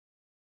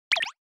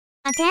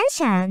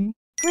Attention!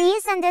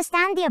 Please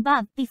understand the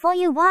above before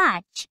you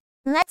watch.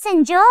 Let's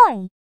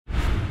enjoy!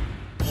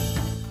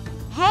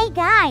 Hey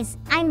guys,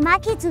 I'm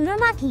Maki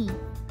Tsurumaki.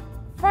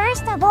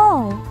 First of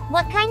all,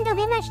 what kind of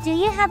image do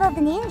you have of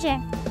the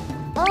ninja?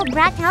 All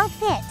black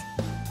outfit.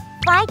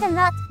 Fight a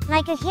lot,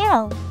 like a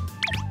hero.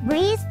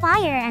 Breathe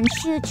fire and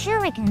shoot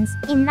shurikens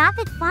in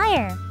rapid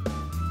fire.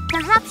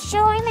 Perhaps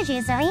show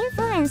images are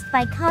influenced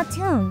by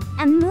cartoon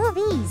and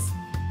movies.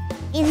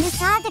 In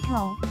this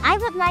article, I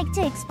would like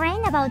to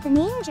explain about the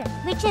ninja,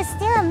 which is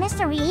still a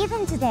mystery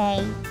even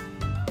today.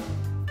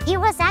 It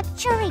was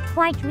actually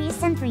quite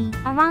recently,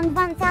 around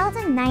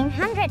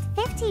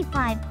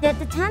 1955, that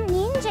the term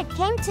ninja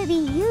came to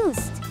be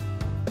used.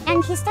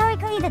 And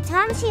historically the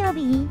term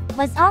shinobi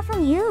was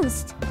often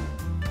used.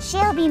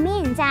 Shinobi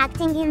means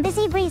acting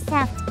invisibly,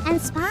 theft, and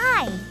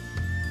spy.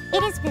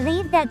 It is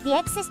believed that the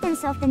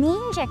existence of the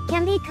ninja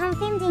can be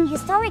confirmed in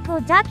historical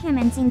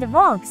documents in the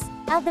rogues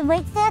of the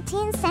late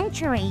 13th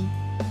century.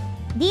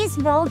 These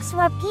rogues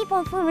were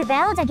people who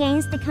rebelled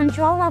against the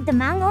control of the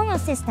Mangono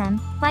system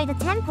by the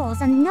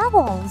temples and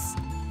nobles.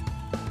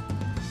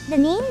 The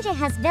ninja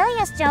has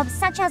various jobs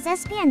such as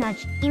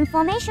espionage,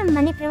 information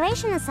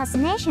manipulation,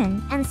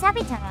 assassination, and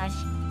sabotage.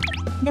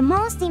 The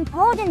most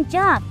important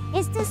job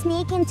is to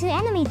sneak into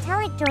enemy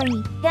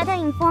territory, gather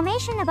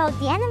information about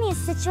the enemy's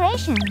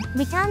situation,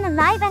 return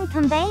alive and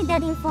convey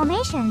that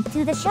information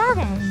to the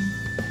shogun.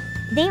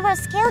 They were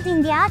skilled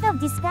in the art of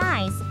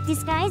disguise,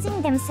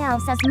 disguising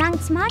themselves as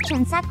monks,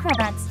 merchants,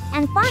 acrobats,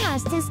 and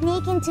farmers to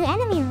sneak into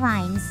enemy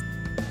lines.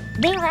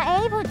 They were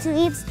able to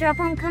eavesdrop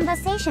on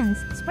conversations,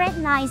 spread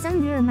lies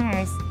and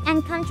rumors,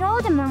 and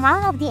control the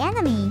morale of the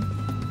enemy.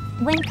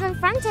 When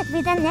confronted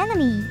with an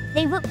enemy,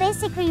 they would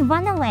basically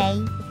run away.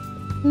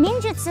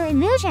 Ninjutsu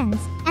illusions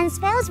and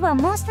spells were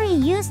mostly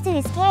used to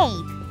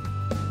escape.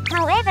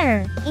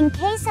 However, in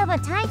case of a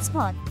tight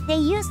spot, they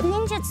used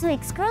ninjutsu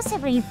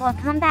exclusively for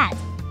combat.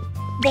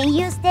 They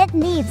used dead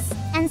leaves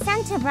and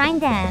sand to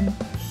blind them.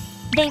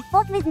 They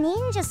fought with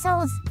ninja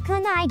swords,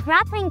 kunai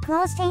grappling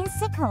close chain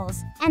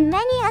sickles, and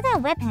many other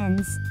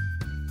weapons.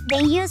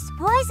 They used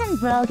poison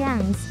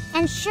blowguns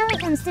and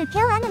shurikens to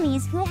kill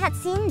enemies who had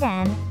seen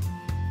them.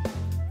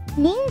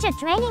 Ninja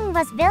training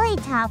was very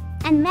tough,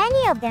 and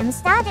many of them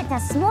started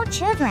as small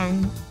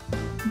children.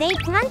 They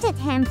planted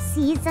hemp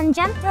seeds and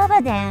jumped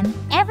over them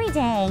every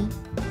day.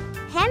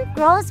 Hemp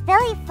grows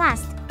very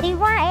fast. They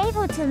were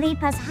able to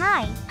leap as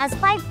high as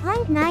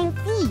 5.9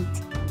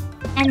 feet.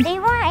 And they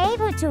were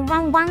able to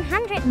run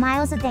 100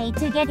 miles a day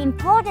to get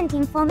important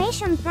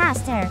information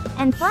faster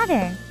and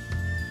further.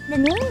 The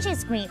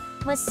ninja's grip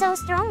was so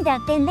strong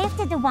that they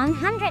lifted the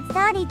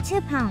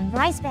 132-pound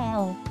rice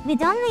pail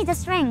with only the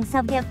strength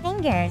of their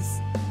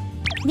fingers.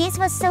 This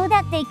was so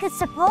that they could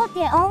support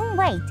their own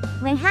weight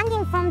when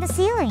hanging from the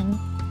ceiling.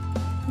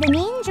 The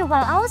ninja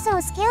were also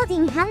skilled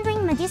in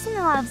handling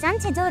medicinal herbs,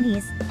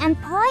 antidotes, and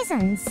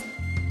poisons.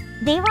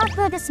 They would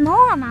put a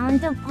small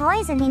amount of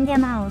poison in their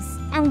mouths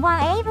and were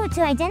able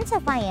to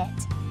identify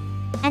it.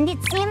 And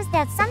it seems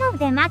that some of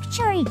them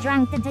actually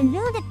drank the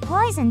diluted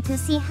poison to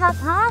see how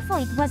powerful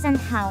it was and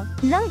how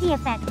long the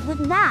effect would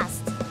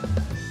last.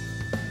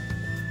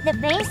 The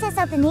basis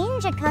of the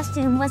ninja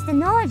costume was the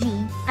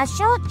noji, a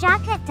short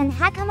jacket and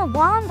hakama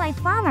worn by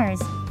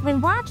farmers when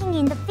working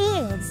in the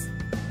fields.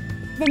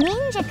 The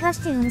ninja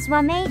costumes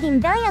were made in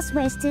various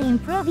ways to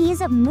improve ease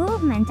of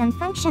movement and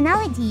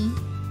functionality.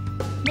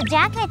 The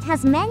jacket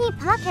has many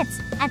pockets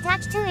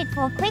attached to it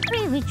for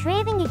quickly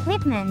retrieving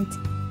equipment.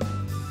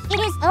 It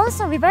is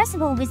also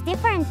reversible with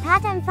different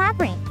pattern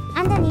fabric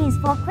underneath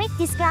for quick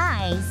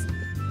disguise.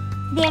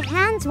 Their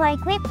hands were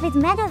equipped with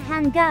metal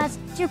handguards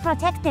to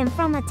protect them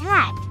from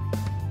attack.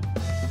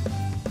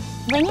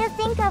 When you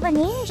think of a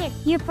ninja,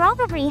 you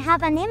probably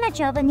have an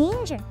image of a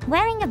ninja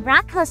wearing a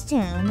black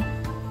costume.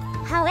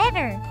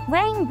 However,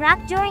 wearing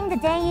black during the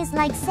day is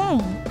like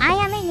saying, "I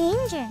am a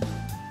ninja."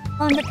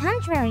 On the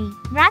contrary,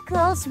 black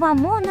clothes were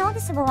more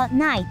noticeable at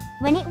night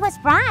when it was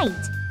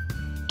bright.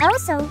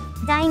 Also,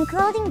 dyeing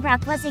clothing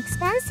black was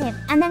expensive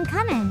and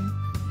uncommon.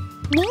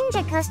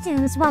 Ninja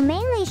costumes were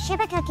mainly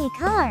shibakake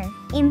color,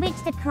 in which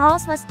the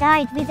cloth was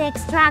dyed with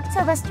extracts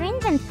of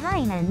astringent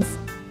pigments.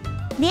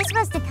 This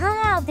was the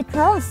color of the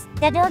clothes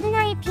that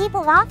ordinary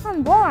people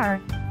often wore.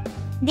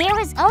 There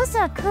was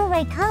also a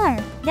Kuwei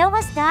color that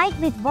was dyed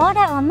with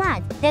water or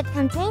mud that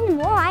contained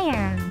more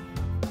iron.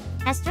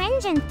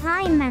 Astringent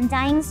pigment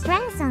dyeing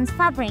strengthens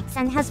fabrics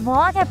and has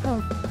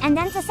waterproof and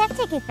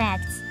antiseptic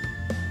effects.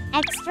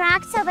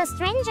 Extracts of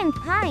astringent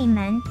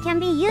pigment can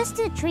be used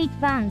to treat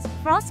burns,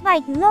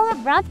 frostbite, lower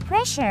blood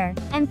pressure,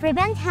 and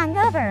prevent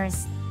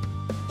hangovers.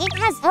 It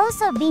has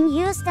also been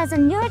used as a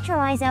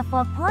neutralizer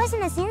for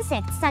poisonous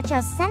insects such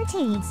as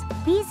centipedes,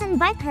 bees, and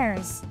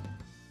vipers.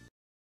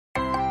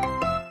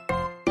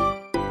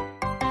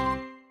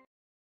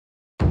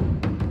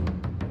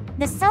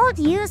 The sword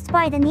used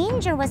by the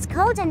ninja was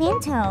called an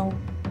into.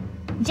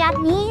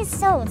 Japanese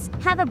swords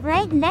have a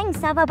blade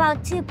length of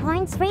about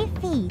 2.3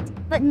 feet,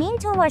 but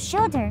ninto were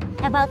shorter,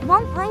 about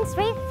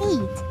 1.3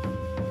 feet.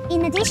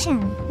 In addition,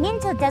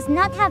 ninja does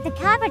not have the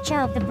curvature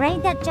of the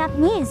blade that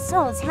Japanese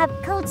swords have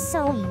called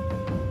soi.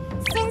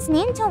 Since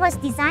ninja was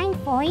designed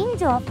for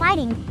indoor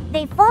fighting,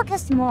 they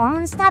focused more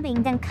on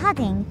stabbing than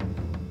cutting.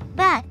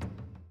 But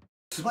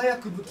素早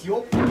く武器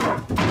を取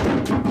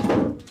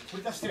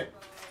り出して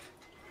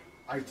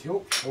相手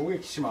を攻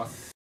撃しま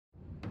す。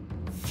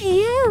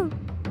 phew!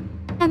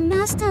 A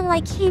master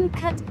like him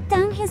cut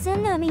down his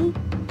enemy.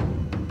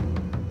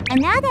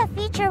 Another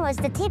feature was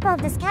the tip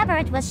of the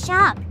scabbard was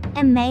sharp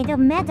and made of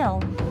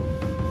metal.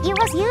 It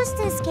was used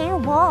to scale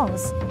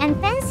walls and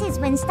fences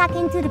when stuck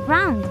into the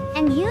ground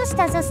and used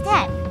as a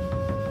step.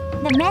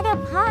 The metal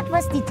part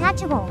was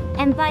detachable,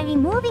 and by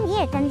removing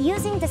it and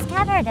using the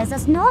scabbard as a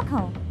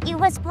snorkel, it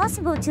was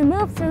possible to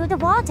move through the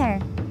water.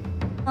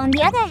 On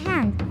the other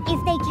hand, if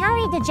they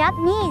carried a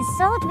Japanese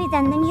sword with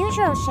an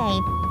unusual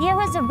shape, there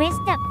was a risk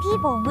that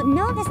people would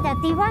notice that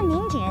they were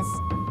ninjas.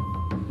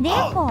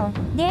 Therefore,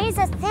 there is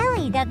a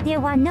theory that there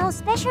were no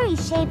specially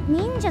shaped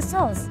ninja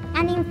swords,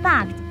 and in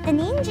fact, the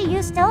ninja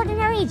used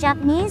ordinary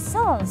Japanese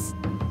swords.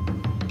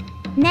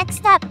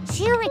 Next up,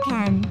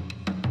 shuriken.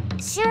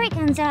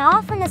 Shurikens are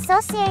often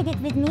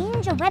associated with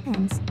ninja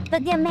weapons,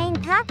 but their main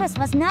purpose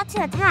was not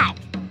to attack.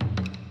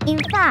 In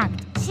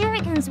fact,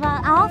 shurikens were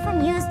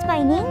often used by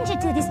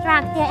ninja to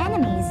distract their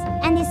enemies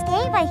and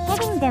escape by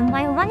hitting them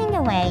while running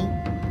away.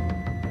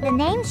 The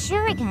name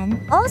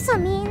shuriken also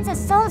means a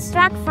sword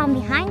struck from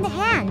behind the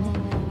hand.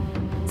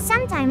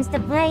 Sometimes the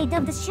blade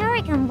of the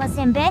shuriken was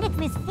embedded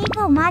with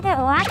fecal matter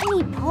or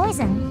alchemy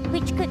poison,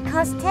 which could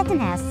cause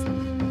tetanus.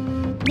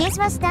 This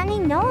was done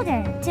in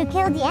order to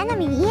kill the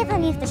enemy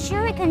even if the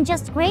shuriken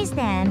just grazed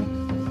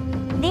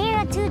them. There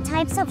are two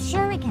types of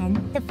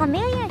shuriken, the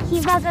familiar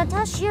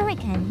Hiragata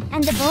shuriken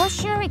and the bow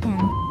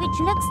shuriken, which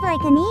looks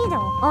like a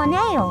needle or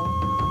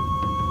nail.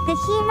 The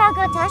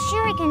Hiragata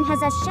shuriken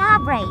has a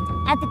sharp blade.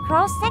 At the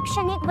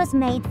cross-section it was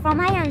made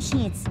from iron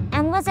sheets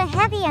and was a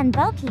heavy and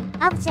bulky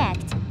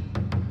object.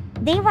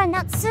 They were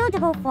not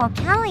suitable for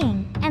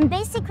carrying, and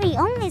basically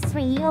only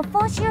 3 or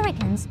 4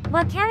 shurikens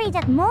were carried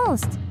at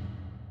most.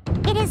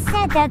 It is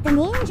said that the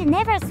ninja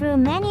never threw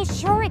many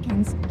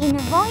shurikens in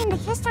a row in the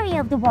history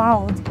of the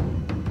world.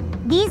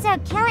 These are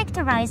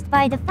characterized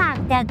by the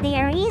fact that they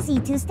are easy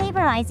to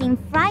stabilize in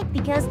flight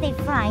because they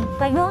fly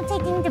by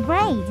rotating the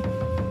blade.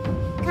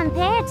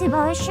 Compared to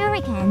bow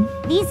shuriken,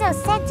 these are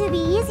said to be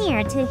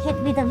easier to hit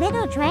with a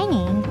little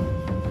training.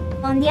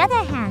 On the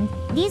other hand,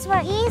 these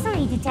were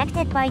easily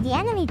detected by the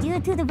enemy due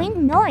to the wind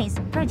noise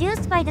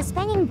produced by the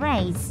spinning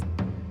blades.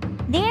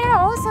 There are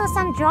also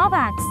some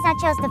drawbacks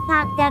such as the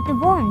fact that the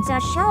wounds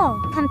are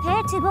shallow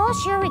compared to bow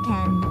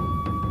shuriken.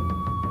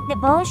 The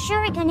bow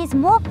shuriken is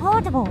more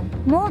portable,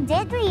 more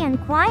deadly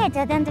and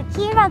quieter than the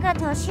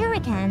Hiragata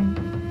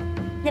shuriken.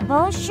 The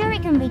bow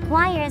shuriken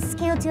requires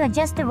skill to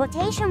adjust the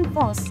rotation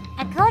force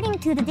according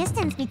to the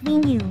distance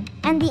between you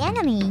and the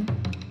enemy.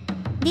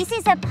 This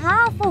is a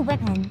powerful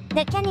weapon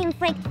that can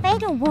inflict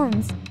fatal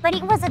wounds, but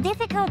it was a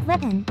difficult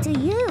weapon to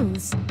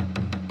use.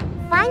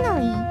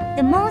 Finally,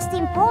 the most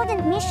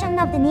important mission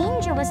of the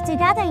ninja was to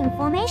gather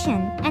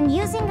information, and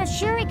using a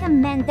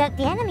shuriken meant that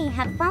the enemy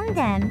had found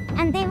them,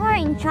 and they were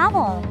in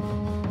trouble.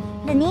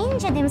 The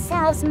ninja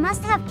themselves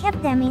must have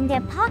kept them in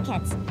their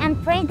pockets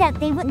and prayed that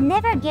they would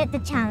never get the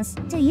chance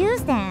to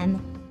use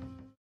them.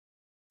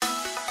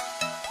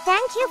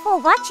 Thank you for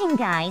watching,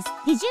 guys.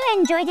 Did you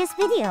enjoy this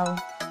video?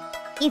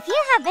 If you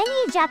have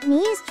any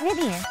Japanese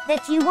trivia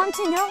that you want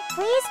to know,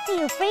 please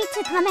feel free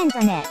to comment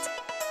on it.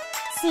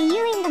 See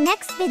you in the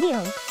next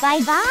video.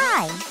 Bye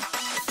bye!